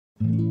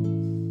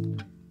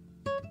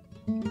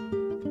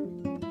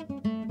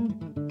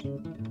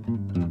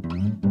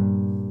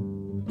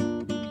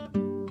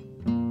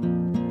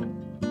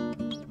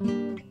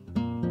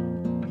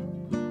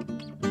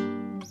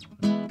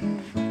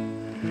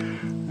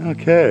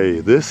Okay,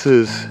 this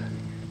is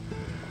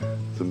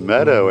the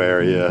meadow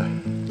area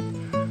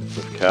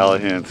of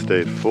Callahan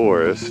State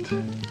Forest,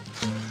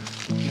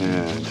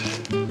 and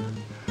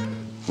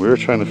we're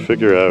trying to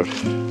figure out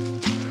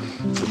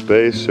the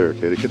Bay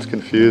Circuit. It gets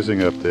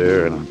confusing up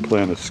there, and I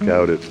plan to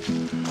scout it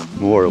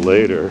more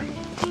later.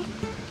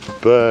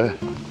 But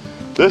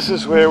this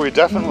is where we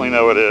definitely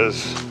know it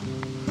is,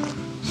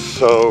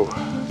 so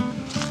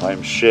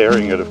I'm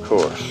sharing it, of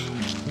course.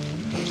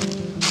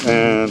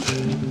 And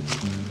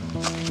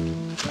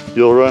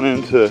you'll run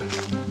into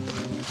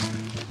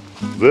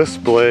this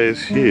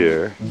blaze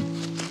here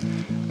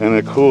and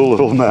a cool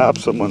little map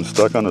someone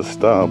stuck on a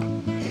stump.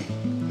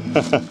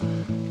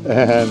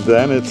 And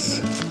then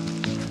it's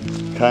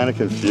kind of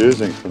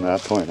confusing from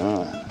that point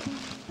on.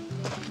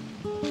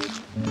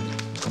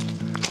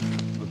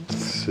 Let's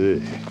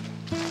see.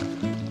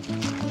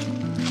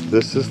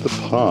 This is the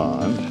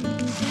pond.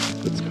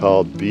 It's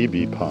called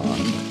BB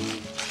Pond.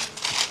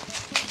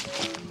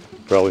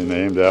 Probably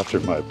named after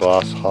my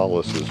boss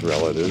Hollis's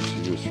relatives.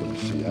 He was from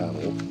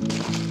Seattle.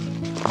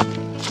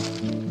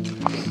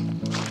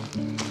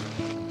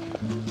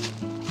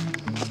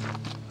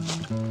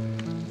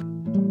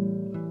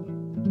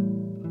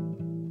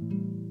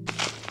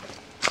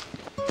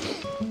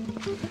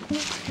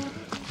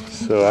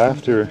 So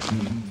after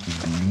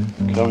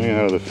coming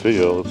out of the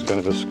field, it's kind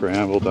of a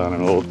scramble down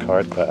an old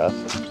cart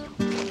path.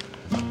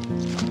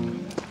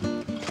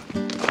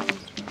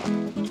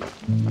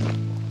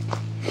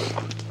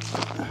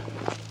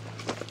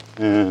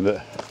 And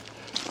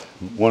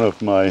one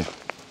of my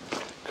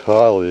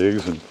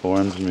colleagues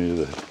informs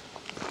me that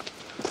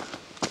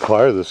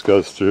part of this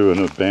goes through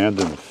an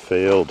abandoned,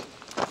 failed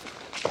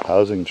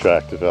housing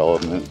tract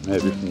development,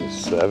 maybe from the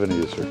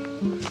 70s or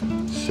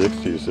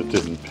 60s, that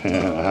didn't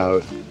pan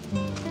out,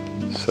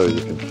 so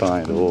you can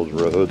find old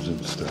roads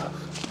and stuff.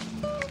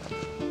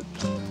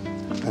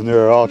 And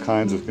there are all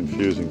kinds of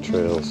confusing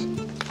trails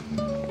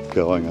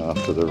going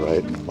off to the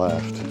right and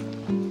left.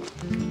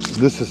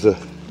 This is a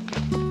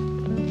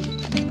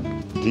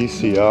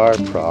DCR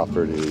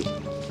property,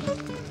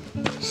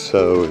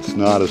 so it's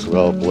not as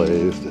well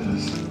blazed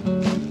as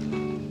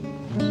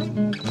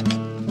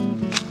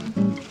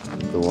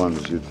the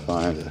ones you'd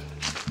find at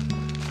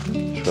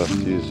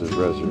Trustees of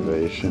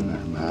Reservation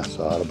or Mass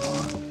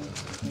Audubon.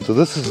 So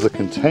this is the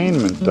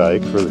containment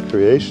dike for the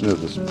creation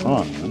of this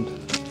pond.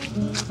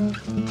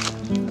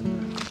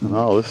 And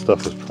all this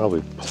stuff was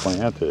probably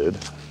planted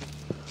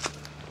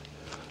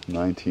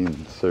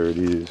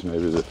 1930s,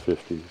 maybe the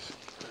 50s.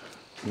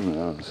 Who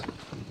knows?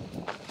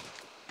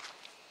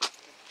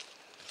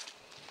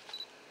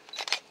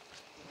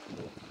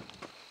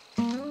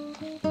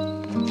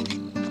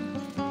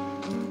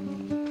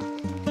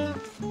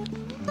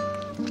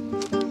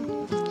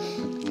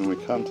 And we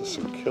come to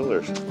some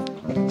killer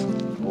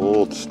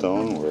old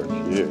stonework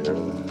here.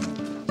 The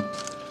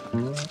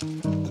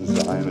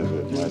design of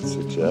it might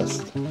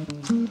suggest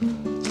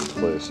the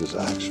place's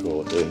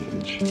actual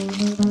age.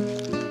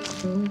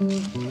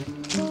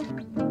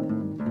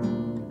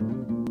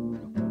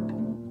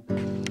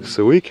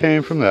 So we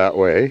came from that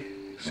way.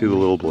 See the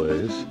little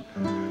blaze?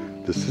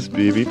 This is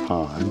BB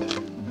Pond.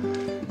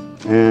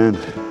 And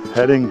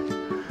heading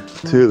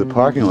to the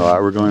parking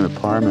lot, we're going to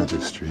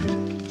Parmenter Street.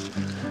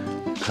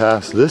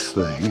 Past this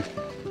thing,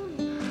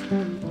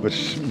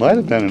 which might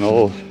have been an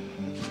old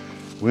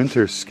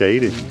winter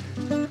skating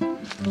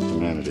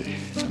amenity,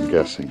 I'm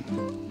guessing.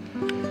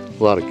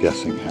 A lot of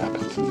guessing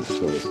happens in this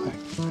sort of thing.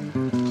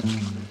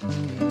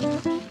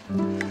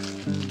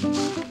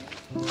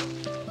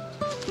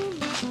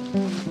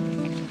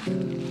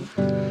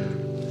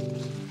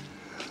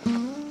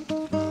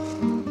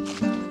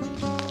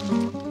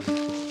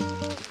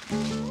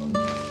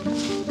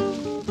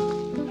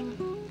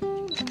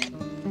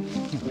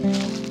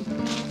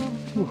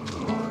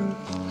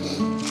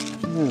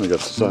 And we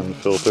got sun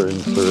filtering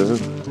through.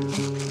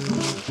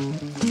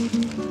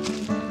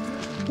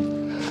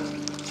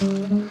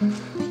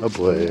 A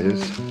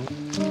blaze.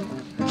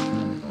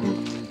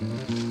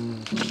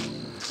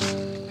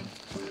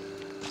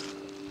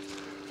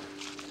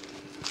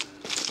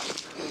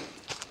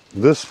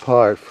 This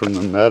part from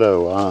the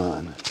meadow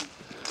on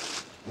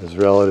is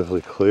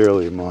relatively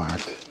clearly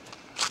marked.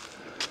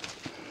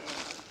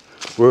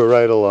 We're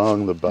right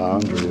along the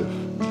boundary of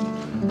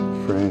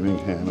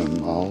Framingham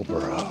and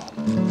Marlborough.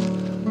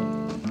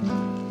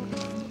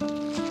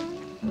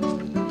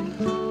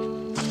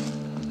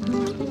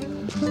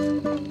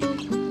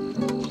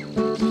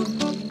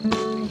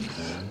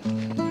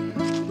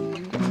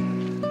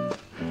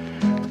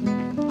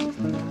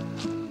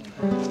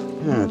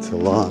 And it's a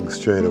long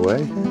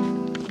straightaway.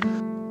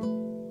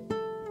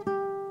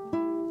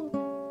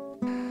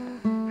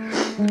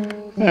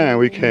 And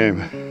we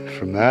came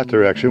from that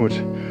direction, which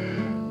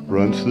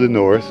runs to the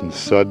north in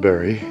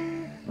Sudbury,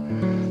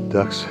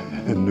 Ducks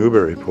and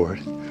Newburyport.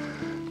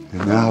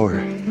 And now we're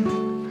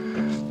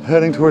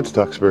heading towards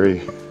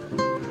Duxbury,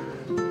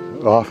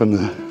 off in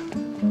the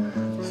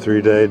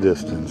 3-day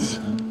distance.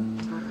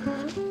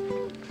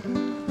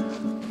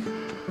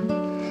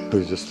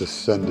 We just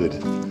ascended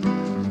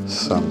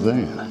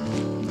something.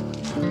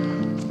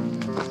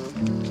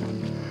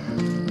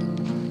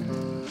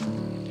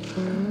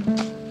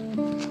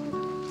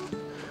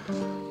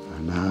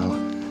 And now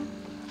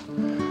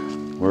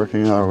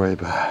working our way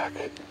back.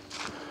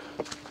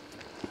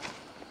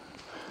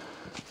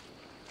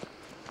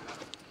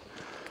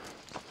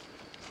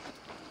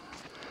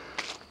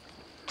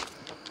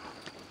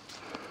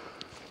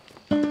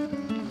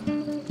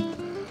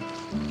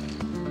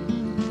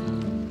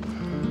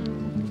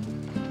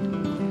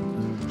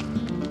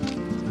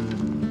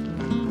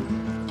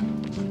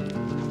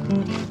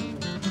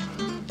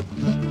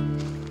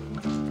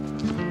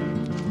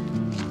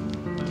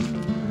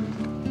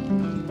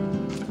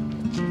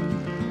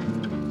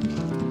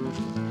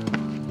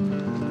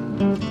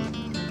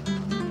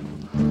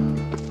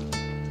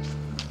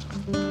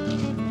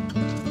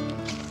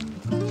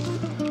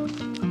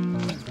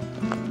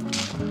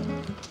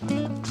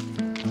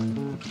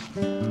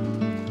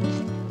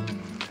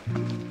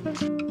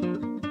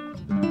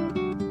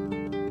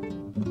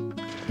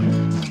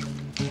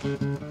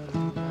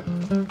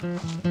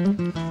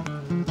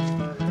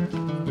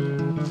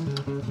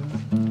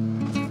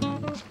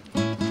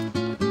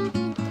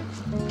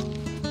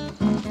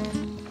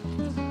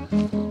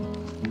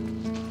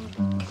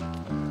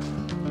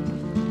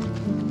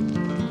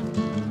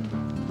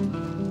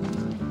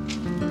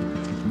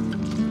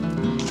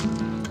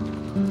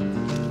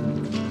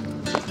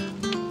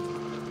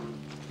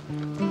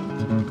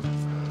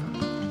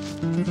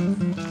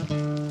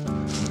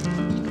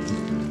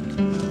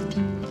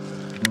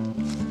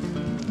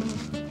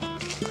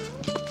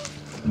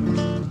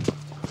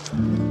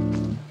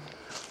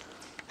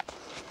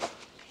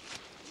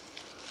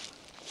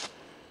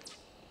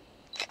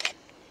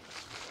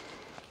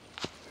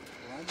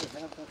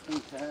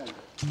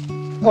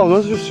 Oh,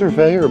 those are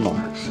surveyor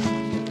marks.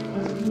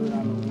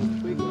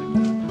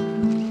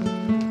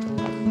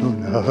 Who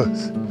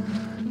knows?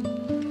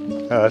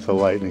 Oh, that's a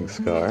lightning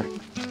scar.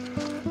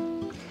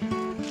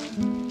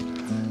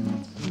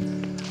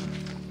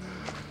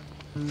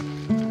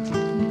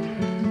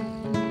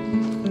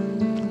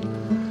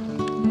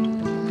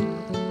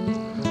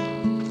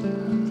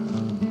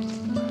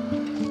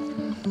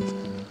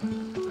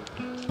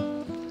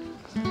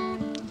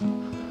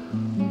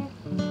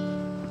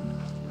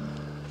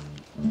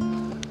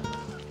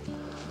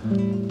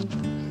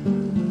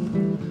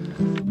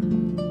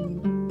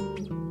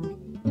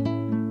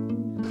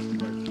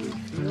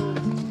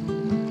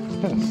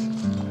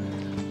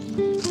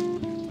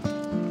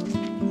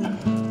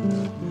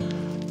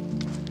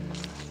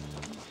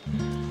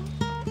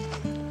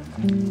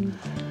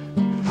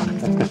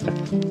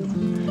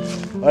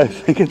 I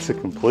think it's a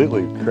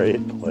completely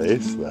great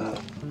place though.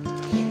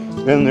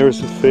 And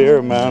there's a fair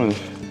amount of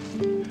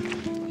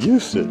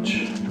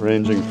usage,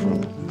 ranging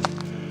from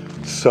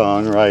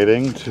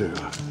songwriting to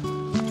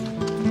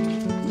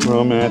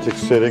romantic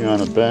sitting on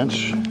a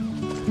bench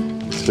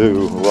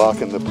to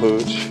walking the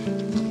pooch.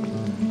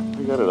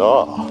 We got it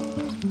all.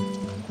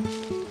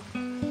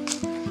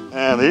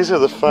 And these are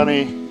the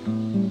funny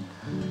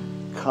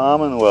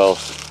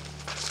Commonwealth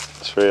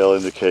trail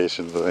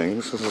indication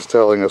things. This is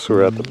telling us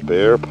we're at the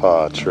Bear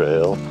Paw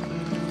Trail.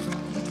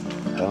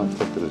 I don't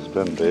think that there's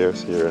been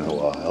bears here in a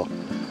while.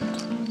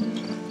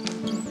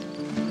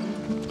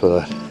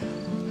 But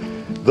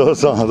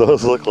those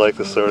look like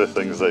the sort of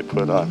things they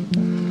put on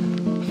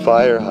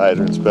fire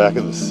hydrants back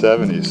in the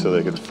 70s so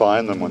they could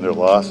find them when they're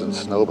lost in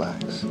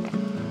snowbanks.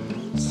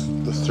 It's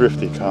the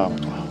thrifty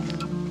Commonwealth.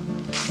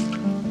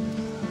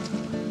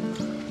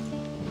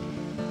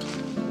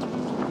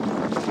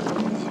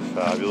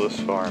 Fabulous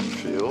farm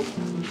field.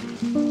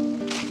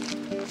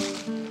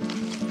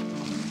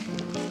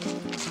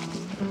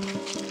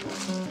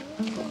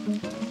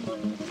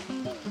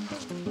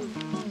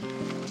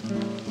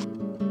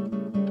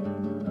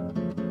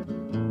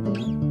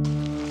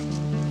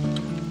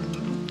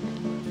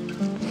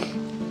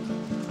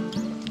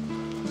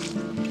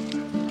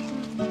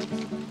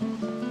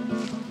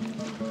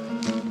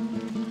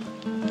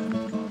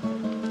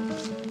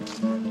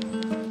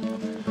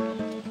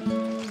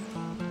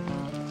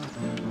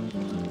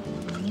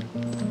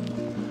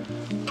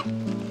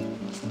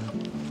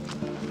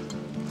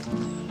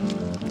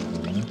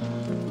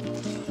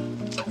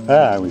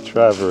 Ah, we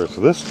traverse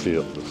this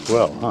field as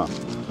well, huh?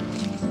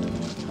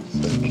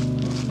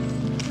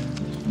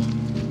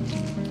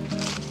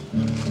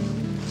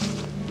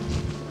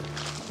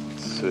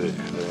 Let's see,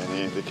 are there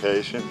any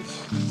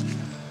indications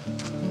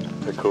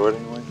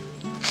accordingly?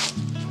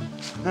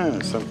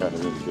 Some kind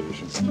of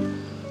indication.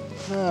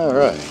 All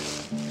right.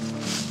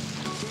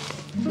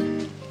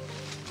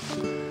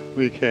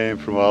 We came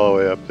from all the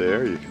way up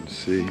there. You can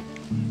see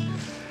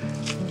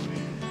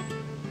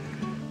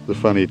the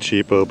funny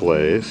cheapo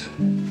blaze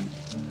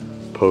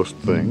post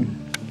thing,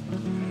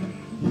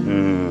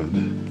 and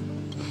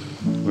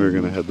we're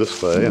gonna head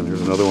this way, and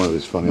here's another one of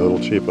these funny little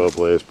cheapo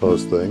blaze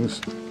post things.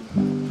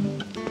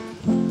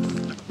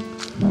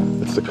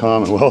 It's the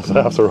Commonwealth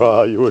after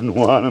all, you wouldn't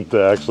want them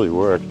to actually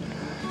work.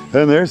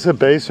 And there's the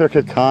Bay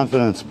Circuit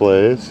Confidence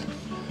Blaze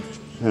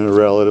in a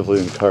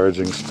relatively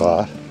encouraging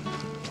spot.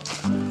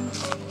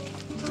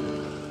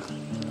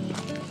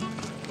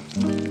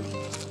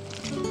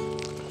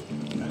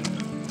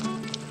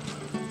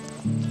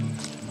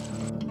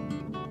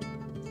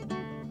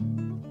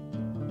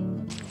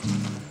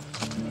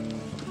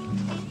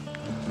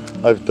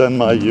 I've done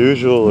my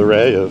usual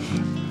array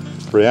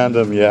of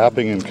random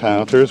yapping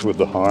encounters with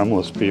the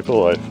harmless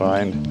people I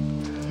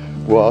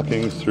find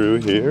walking through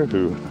here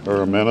who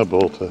are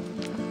amenable to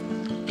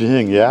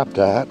being yapped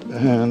at,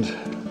 and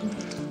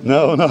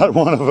no, not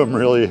one of them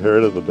really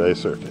heard of the Bay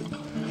Circuit.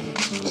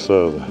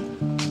 So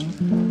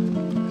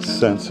the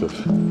sense of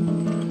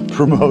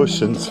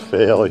promotion's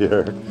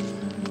failure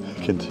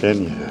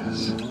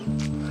continues.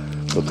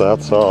 But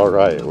that's all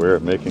right, we're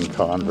making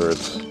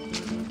converts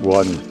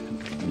one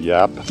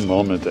yap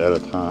moment at a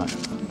time.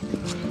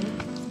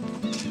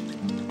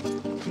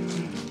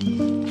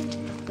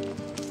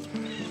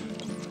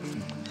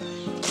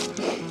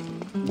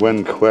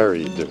 When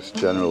queried, there's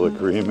general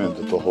agreement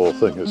that the whole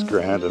thing is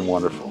grand and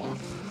wonderful.